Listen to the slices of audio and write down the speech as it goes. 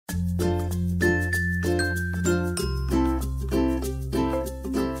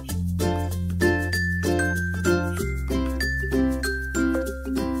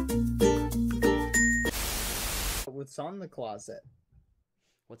the closet?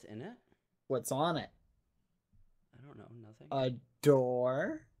 What's in it? What's on it? I don't know. Nothing. A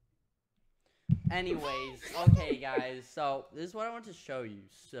door? Anyways, okay, guys. So this is what I want to show you.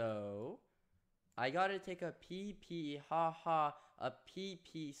 So I gotta take a pee pee, ha ha, a pee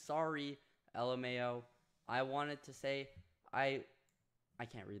pee. Sorry, LMAO. I wanted to say I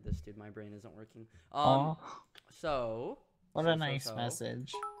can't read this, dude. My brain isn't working. Oh, So what a nice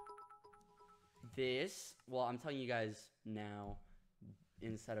message. This, well, I'm telling you guys now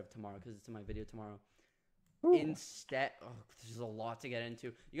instead of tomorrow because it's in my video tomorrow. Ooh. Instead, oh, there's a lot to get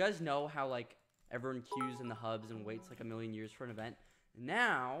into. You guys know how like everyone queues in the hubs and waits like a million years for an event.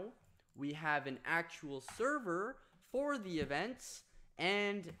 Now we have an actual server for the events,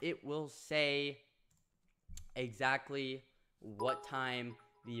 and it will say exactly what time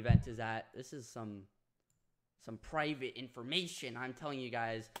the event is at. This is some private information I'm telling you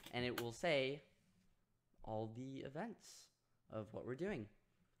guys, and it will say all the events of what we're doing.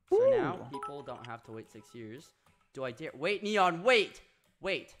 So now people don't have to wait 6 years. Do I dare? Wait, Neon, wait!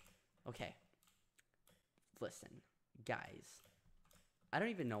 Wait. Okay. Listen, guys. I don't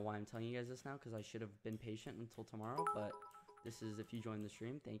even know why I'm telling you guys this now, because I should have been patient until tomorrow, but this is if you join the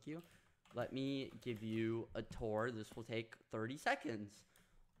stream. Thank you. Let me give you a tour. This will take 30 seconds.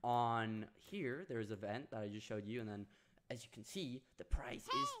 On here, there's an event that I just showed you, and then, as you can see, the price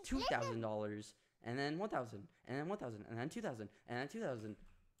is $2,000, and then 1,000, and then 1,000, and then 2,000, and then 2,000.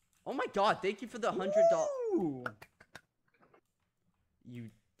 Oh my God! Thank you for the $100. You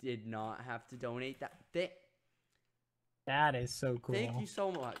did not have to donate that. That is so cool. Thank you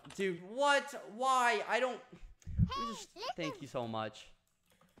so much, dude. What? Why? I don't. Just thank you so much.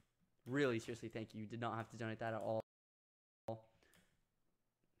 Really, seriously, thank you. You did not have to donate that at all.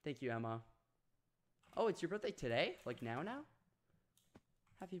 Thank you, Emma. Oh, it's your birthday today? Like now?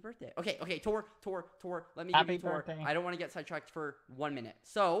 Happy birthday. Okay, tour. Let me give you a tour. Birthday. I don't want to get sidetracked for 1 minute.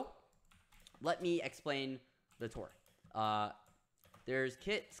 So, let me explain the tour. There's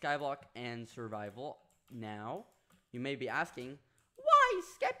Kit, Skyblock, and Survival. Now, you may be asking, why,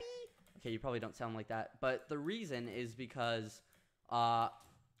 Skeppy? Okay, you probably don't sound like that. But the reason is because, I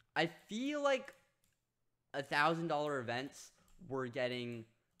feel like $1,000 events were getting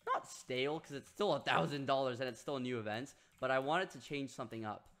not stale because it's still $1,000 and it's still new events, but I wanted to change something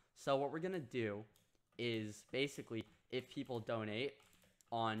up. So what we're gonna do is basically if people donate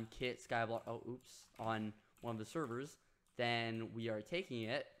on Kit, Skyblock, on one of the servers, then we are taking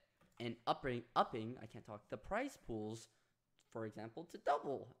it and upping I can't talk, the prize pools, for example, to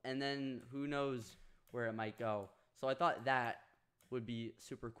double, and then who knows where it might go. So I thought that would be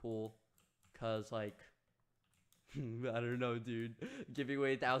super cool, cause like I don't know, dude. Giving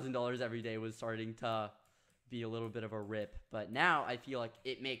away $1,000 every day was starting to be a little bit of a rip. But now I feel like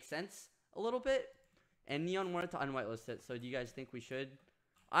it makes sense a little bit. And Neon wanted to unwhitelist it. So do you guys think we should?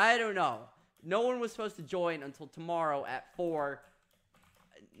 I don't know. No one was supposed to join until tomorrow at 4.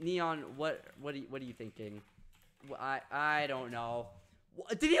 Neon, what are you thinking? I don't know.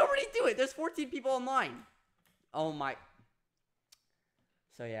 Did he already do it? There's 14 people online. Oh my.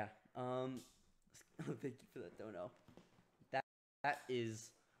 So yeah. Thank you for that dono. That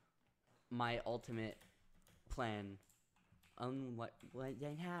is my ultimate plan.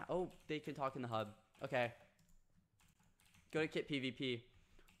 Oh, they can talk in the hub. Okay. Go to Kit PvP.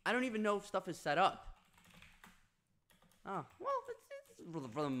 I don't even know if stuff is set up. Oh, well,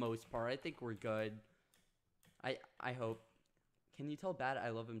 it's for the most part. I think we're good. I hope. Can you tell Bad I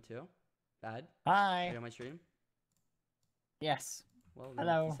love him too? Bad? Hi. Are you on my stream? Yes. Well,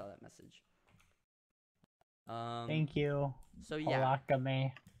 hello. He saw that message. Thank you. So yeah.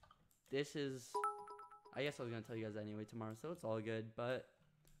 Me. This is, I guess I was gonna tell you guys anyway tomorrow, so it's all good. But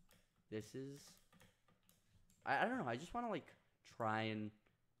this is, I don't know. I just want to like try and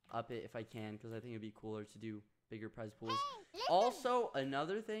up it if I can, because I think it'd be cooler to do bigger prize pools. Also,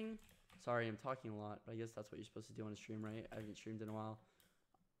 another thing. Sorry, I'm talking a lot, but I guess that's what you're supposed to do on a stream, right? I haven't streamed in a while.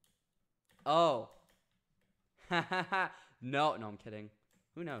 Oh. No, I'm kidding.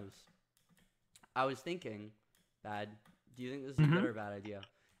 Who knows? I was thinking, Bad, do you think this is a good or bad idea?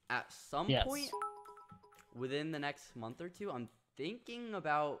 At some point within the next month or two, I'm thinking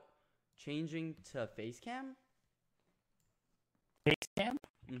about changing to face cam. Face cam?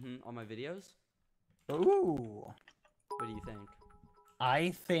 On my videos. Ooh. What do you think?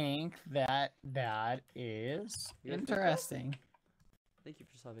 I think that is interesting. Thank you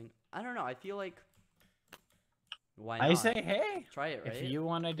for subbing. I don't know. I feel like, why not? I say, hey, try it, right? If you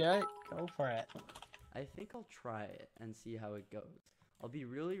want to do it, go for it. I think I'll try it and see how it goes. I'll be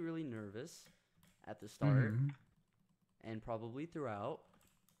really, really nervous at the start and probably throughout.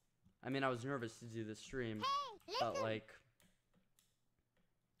 I mean, I was nervous to do the stream, but like,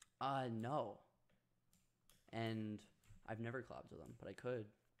 no. And I've never collabed with them, but I could.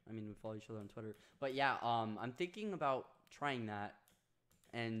 I mean, we follow each other on Twitter. But yeah, I'm thinking about trying that,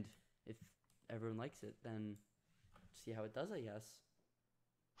 and if everyone likes it, then see how it does, I guess.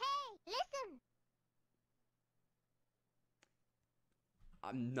 Hey, listen.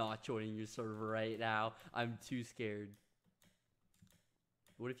 I'm not joining your server right now. I'm too scared.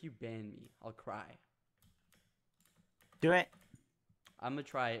 What if you ban me? I'll cry. Do it. I'm gonna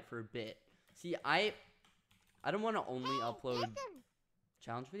try it for a bit. See, I don't want to only upload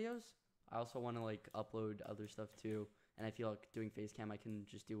challenge videos. I also want to like upload other stuff too. And I feel like doing face cam, I can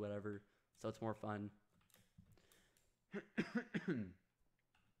just do whatever. So it's more fun.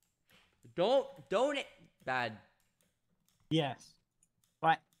 Don't it bad. Yes.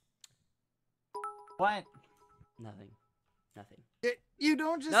 What? What? Nothing. You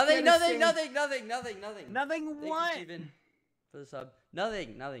don't just Nothing. gotta say- Nothing. Nothing Thank what? you, Steven, for the sub.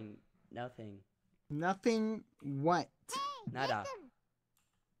 Nothing. Nothing what? Nada.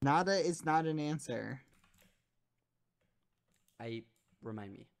 Nada is not an answer.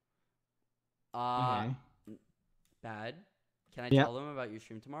 Remind me. Okay. Bad. Can I Yep. tell them about your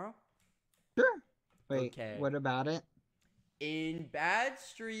stream tomorrow? Sure. Wait, Okay. what about it? In Bad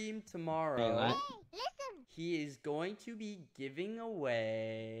stream tomorrow, Wait, what? Listen. he is going to be giving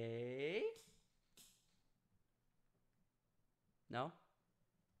away. No?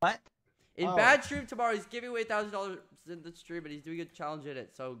 What? In Oh. Bad stream tomorrow, he's giving away $1,000 in the stream, but he's doing a challenge in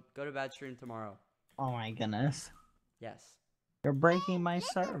it. So go to Bad stream tomorrow. Oh my goodness. Yes. You're breaking my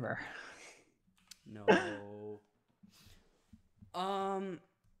server. No.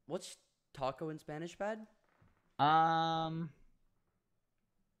 What's taco in Spanish, Bad?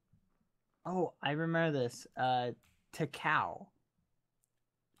 Oh, I remember this. Takao.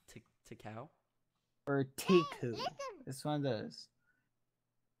 To cow? Or Teku. It's one of those.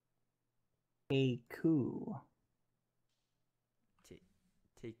 Teku.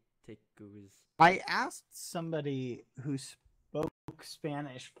 Teku is. I asked somebody who spoke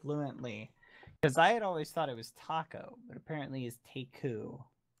Spanish fluently, because I had always thought it was taco, but apparently it's Teku.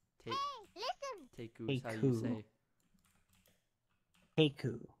 Teku is how you Teku. say.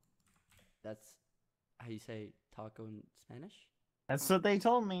 Teku. That's how you say taco in Spanish? That's what they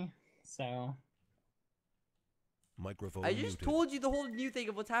told me. So. Microphone I just muted. told you the whole new thing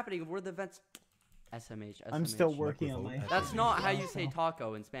of what's happening, of where the events. SMH. I'm still working on my. Microphone That's not how you say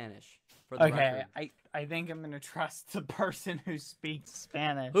taco in Spanish. For the Okay, record. I think I'm gonna trust the person who speaks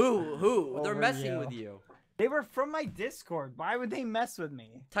Spanish. Who? They're Over messing you. with you. They were from my Discord. Why would they mess with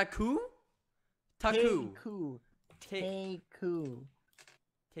me? Taku? Taku. Teku. Te- Teku.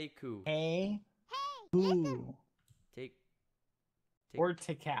 Teku. Teku. Take. Or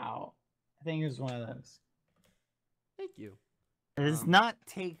Takao. I think it was one of those. Thank you. If it's not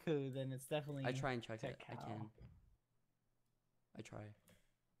Teku, then it's definitely. I try and check it. I Takao. can. I try.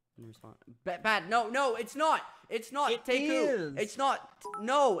 And respond. Bad. No, it's not. It's not. It Teku. is. It's not.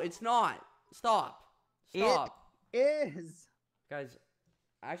 No, it's not. Stop. Stop. Is. Guys,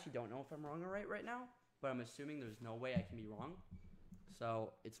 I actually don't know if I'm wrong or right now, but I'm assuming there's no way I can be wrong.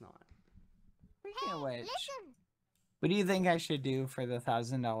 So it's not. Speaking of which, what do you think I should do for the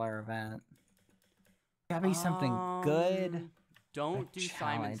 $1,000 event? Gotta be something good. Don't but do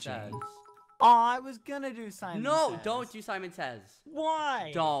Simon Says. challenging. Oh, I was gonna do Simon No, Says. don't do Simon Says.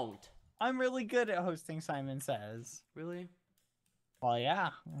 Why? Don't. I'm really good at hosting Simon Says. Really? Well, yeah.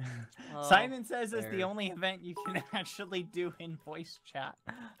 Oh, Simon Says is fair. the only event you can actually do in voice chat,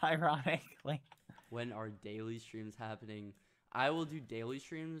 ironically. When are daily streams happening? I will do daily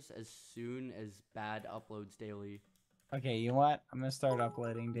streams as soon as Bad uploads daily. Okay, you know what? I'm gonna start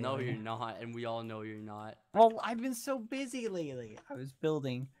uploading daily. No, you're not, and we all know you're not. Well, I've been so busy lately. I was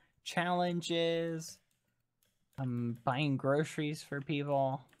building challenges. I'm buying groceries for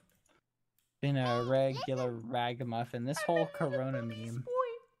people. Been a regular ragamuffin. This whole Corona meme.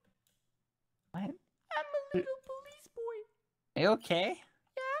 What? I'm a little police boy. Are you okay?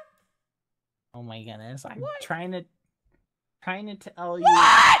 Yeah. Oh my goodness! I'm What? trying to tell you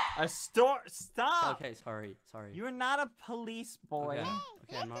What? a story. Stop. Okay, sorry. You're not a police boy.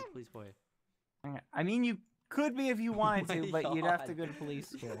 Okay, I'm not a police boy. I mean, you could be if you wanted Oh to, my but you'd have to God. go to police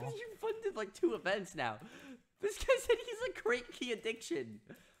school. You funded like 2 events now. This guy said he's a great key addiction.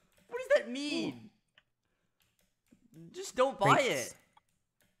 What does that mean? Just don't buy it.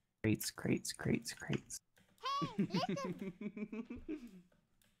 Crates.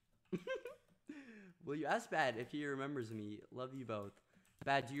 Will you ask Bad if he remembers me? Love you both.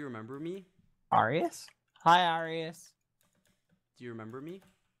 Bad, do you remember me? Arius? Hi, Arius. Do you remember me?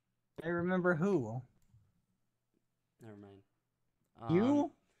 I remember who. Never mind.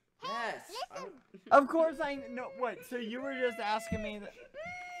 You? Yes. Listen. Of course I know. What? So you were just asking me that?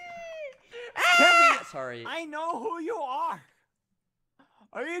 Skeppy, Sorry. I know who you are.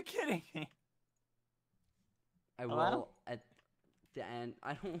 Are you kidding me? I Hello? will at the end.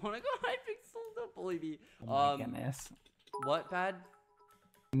 I don't want to go Hypixel. Don't bully me. Oh my goodness. What bad?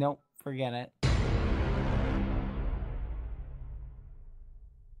 Nope, forget it.